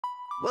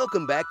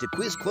Welcome back to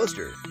Quiz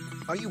Cluster.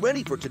 Are you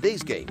ready for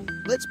today's game?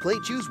 Let's play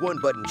Choose One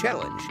Button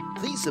Challenge.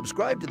 Please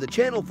subscribe to the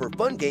channel for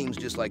fun games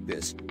just like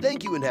this.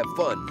 Thank you and have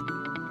fun.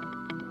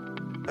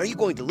 Are you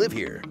going to live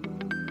here?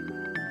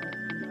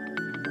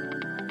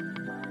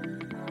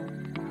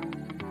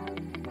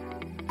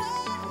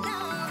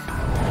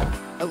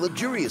 A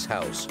luxurious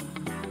house.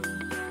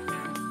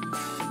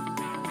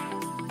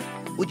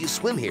 Would you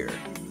swim here?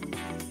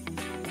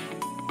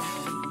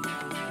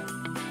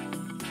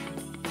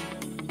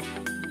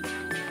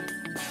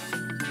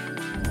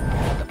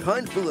 A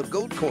pond full of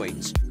gold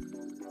coins.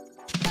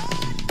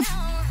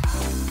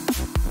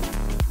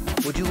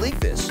 Would you leave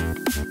this?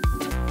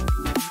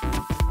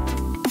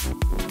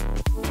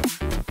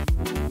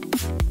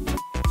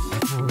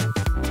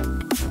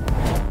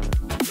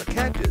 A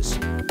cactus.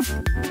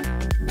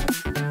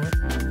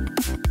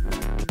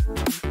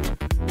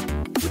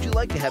 Would you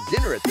like to have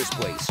dinner at this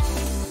place?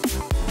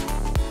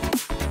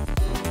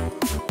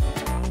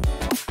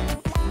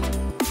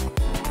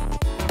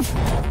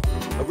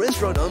 A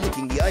restaurant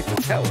overlooking the Eiffel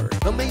Tower.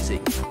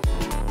 Amazing!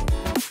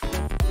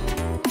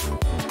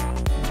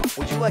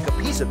 Would you like a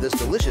piece of this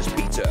delicious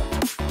pizza?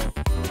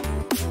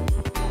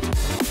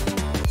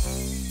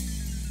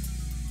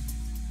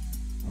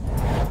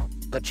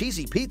 A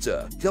cheesy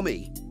pizza.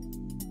 Yummy!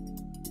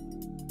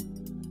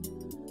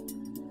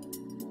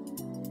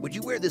 Would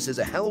you wear this as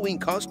a Halloween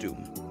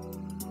costume?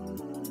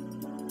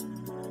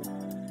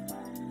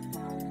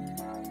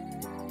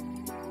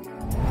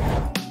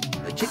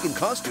 A chicken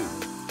costume.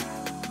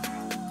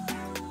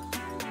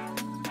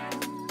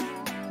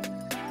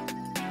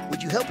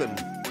 Would you help him?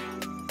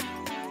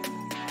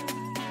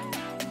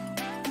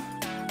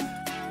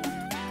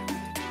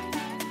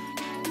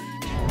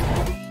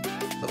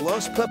 A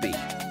lost puppy.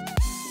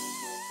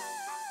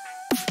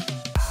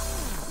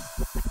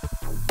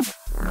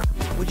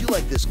 Would you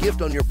like this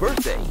gift on your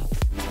birthday?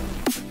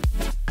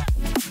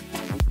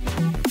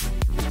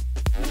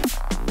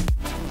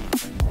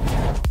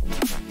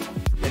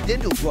 A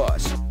dental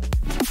floss.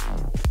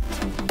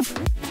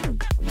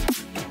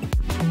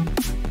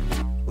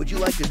 Would you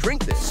like to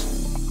drink this?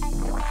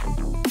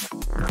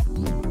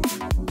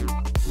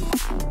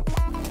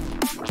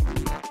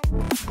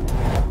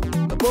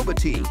 A boba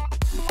tea.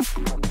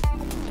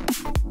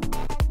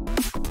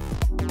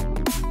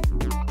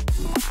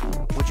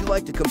 Would you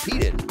like to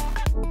compete in?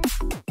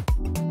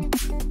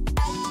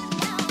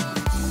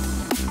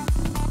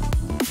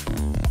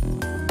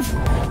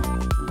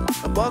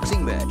 A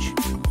boxing match.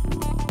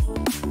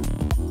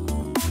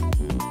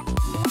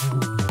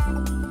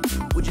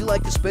 Would you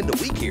like to spend a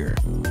week here?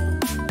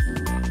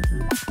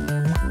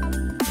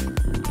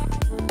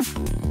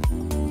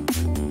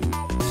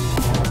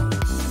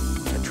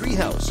 A tree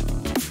house.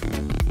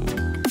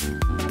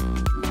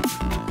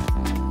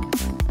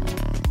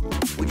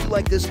 Would you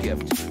like this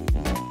gift?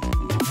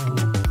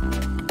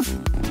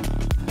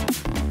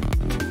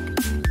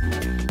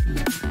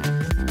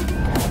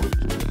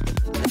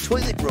 A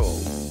toilet roll.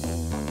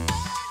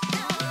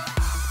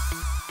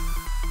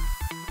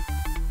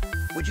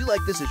 Would you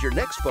like this as your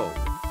next phone?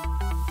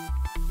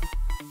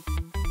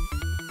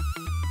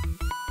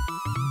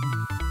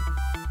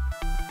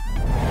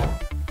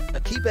 A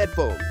keypad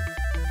phone.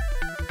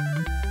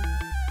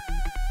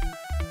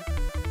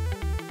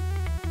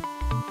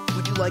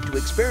 Would you like to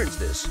experience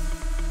this?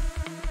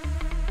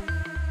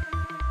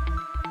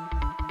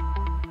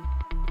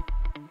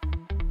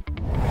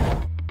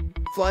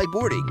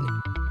 Flyboarding.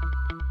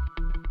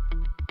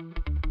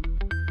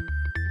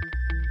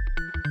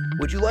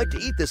 Would you like to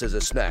eat this as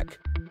a snack?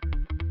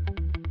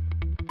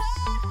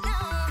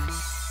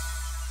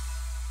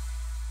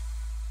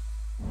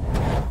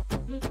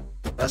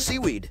 A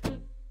seaweed.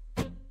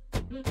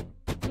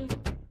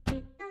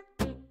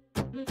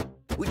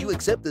 Would you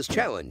accept this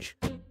challenge?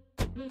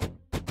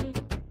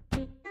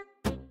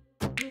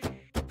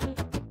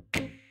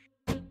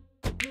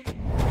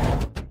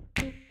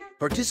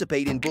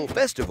 Participate in Bull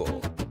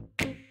Festival.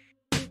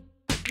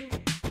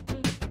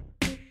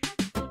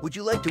 Would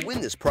you like to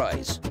win this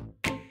prize?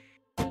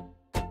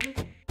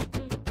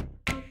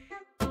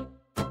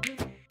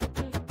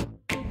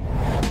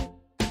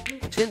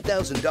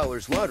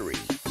 $10,000 lottery.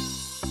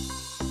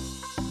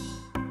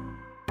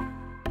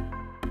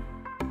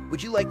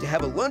 Would you like to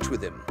have a lunch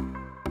with him?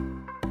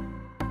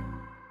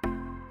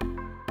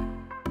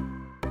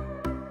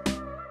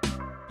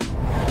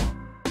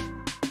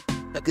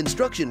 A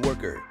construction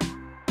worker.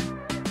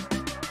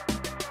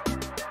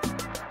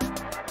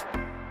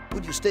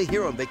 Would you stay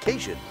here on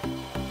vacation?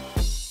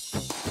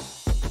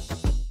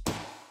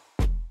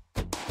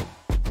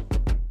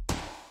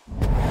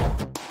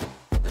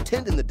 A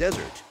tent in the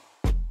desert.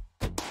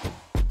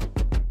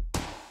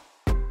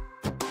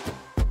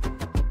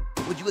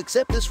 Would you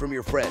accept this from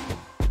your friend?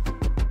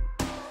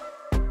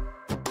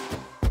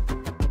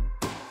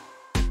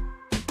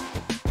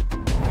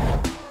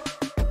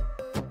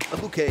 A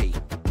bouquet.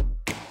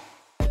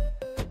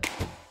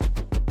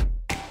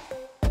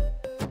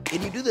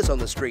 Can you do this on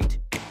the street?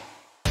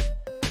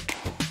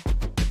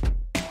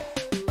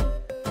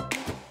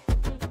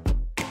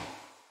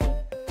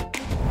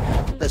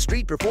 A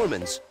street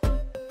performance.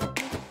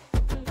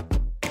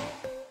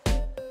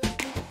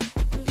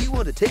 you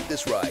want to take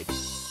this ride?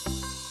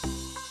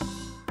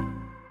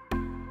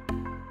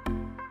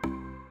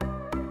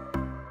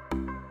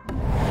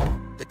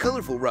 The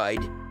colorful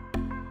ride.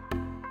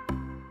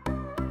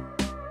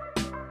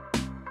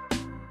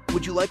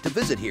 Would you like to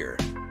visit here?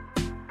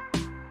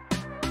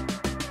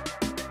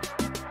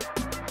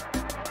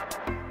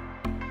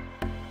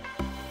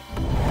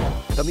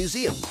 A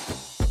museum.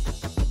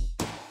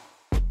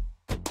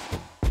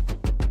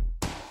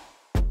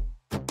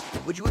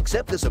 Would you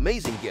accept this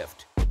amazing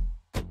gift?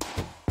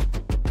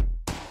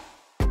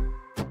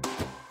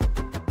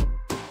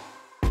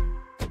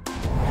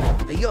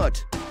 A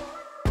yacht.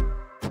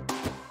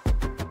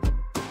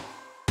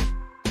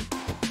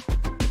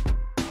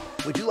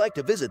 Would you like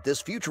to visit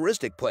this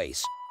futuristic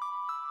place?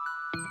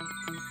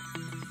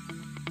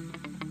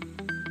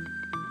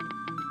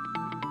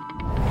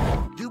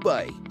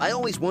 Dubai. I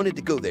always wanted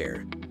to go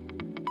there.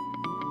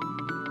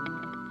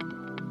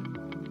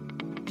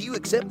 Do you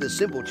accept this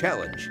simple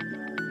challenge?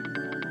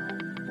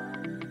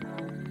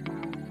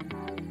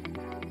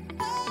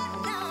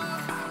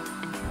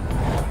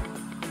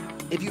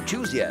 If you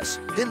choose yes,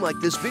 then like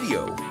this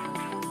video.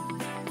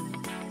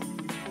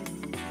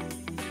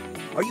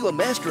 Are you a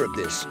master of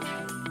this?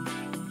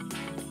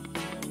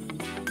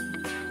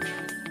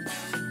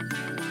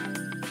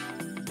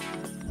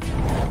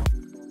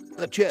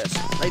 A chess.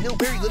 I know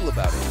very little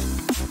about it.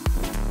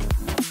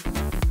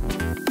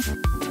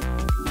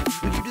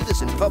 Would you do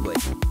this in public?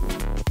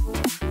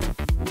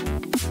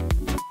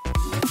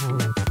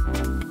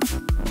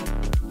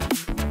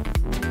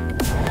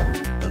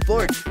 A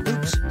fart.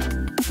 Oops.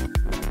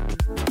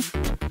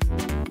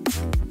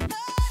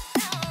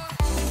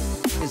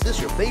 Is this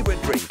your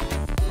favorite drink?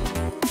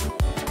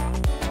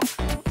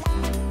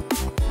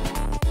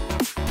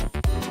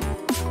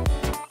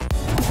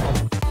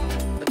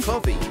 A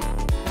coffee.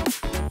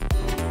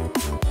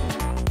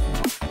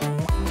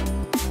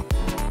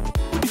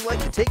 Would you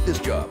like to take this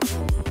job?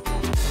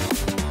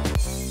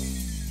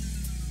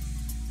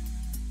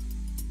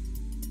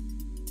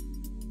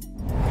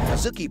 A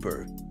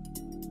zookeeper.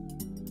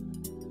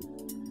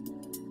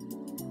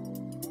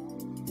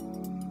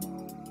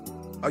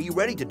 Are you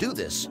ready to do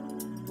this?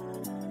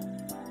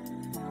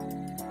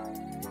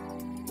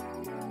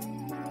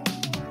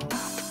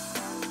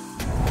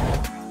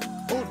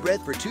 Hold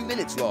breath for 2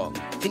 minutes long.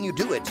 Can you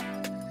do it?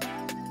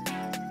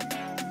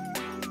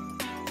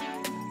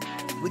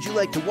 Would you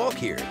like to walk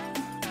here?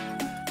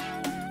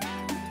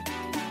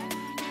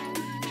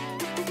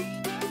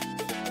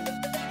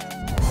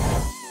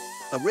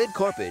 A red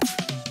carpet.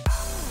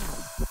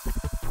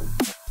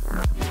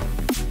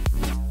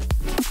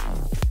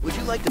 Would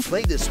you like to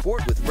play this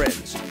sport with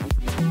friends?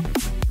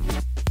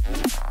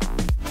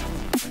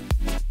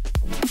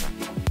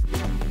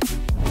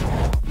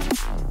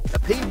 A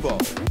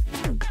paintball.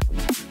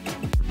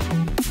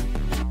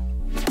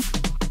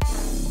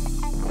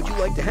 Would you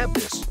like to have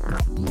this?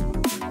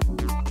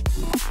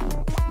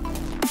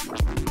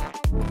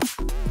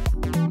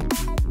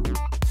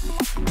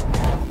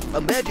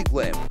 A magic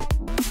lamp.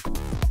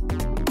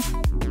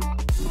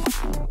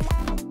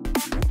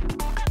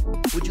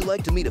 Would you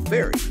like to meet a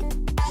fairy?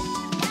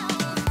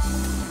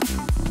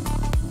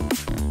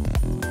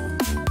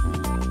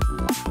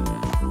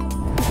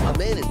 A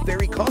man in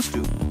fairy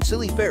costume.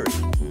 Silly fairy.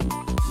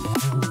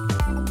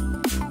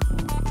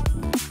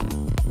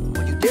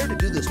 Would you dare to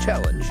do this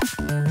challenge?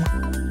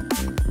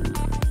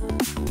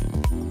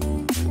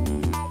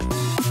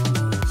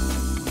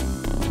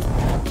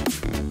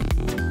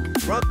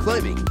 Rock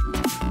climbing.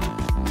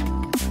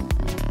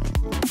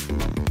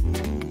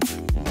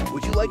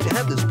 Would you like to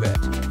have this pet?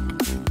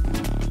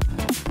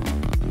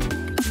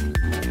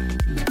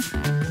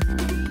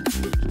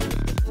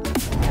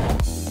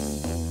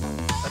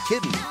 A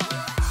kitten.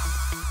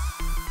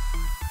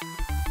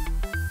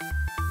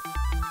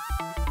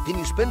 Can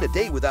you spend a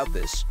day without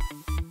this?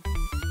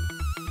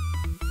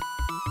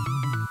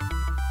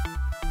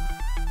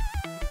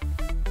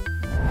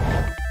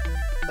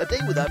 A day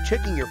without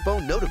checking your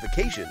phone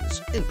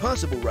notifications.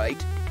 Impossible,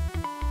 right?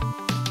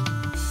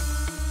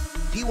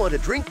 Do you want to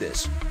drink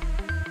this?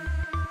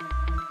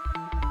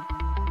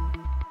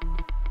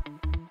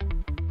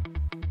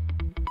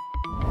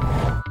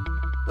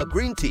 A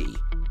green tea.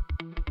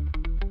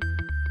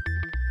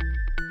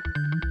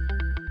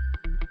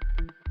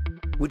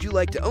 Would you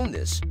like to own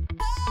this?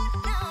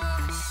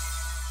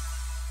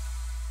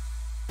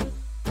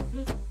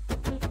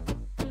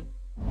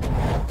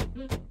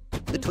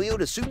 The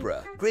Toyota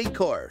Supra, great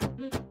car.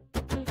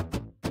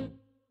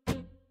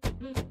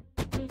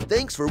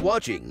 Thanks for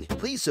watching.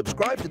 Please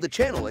subscribe to the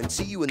channel and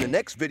see you in the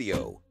next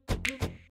video.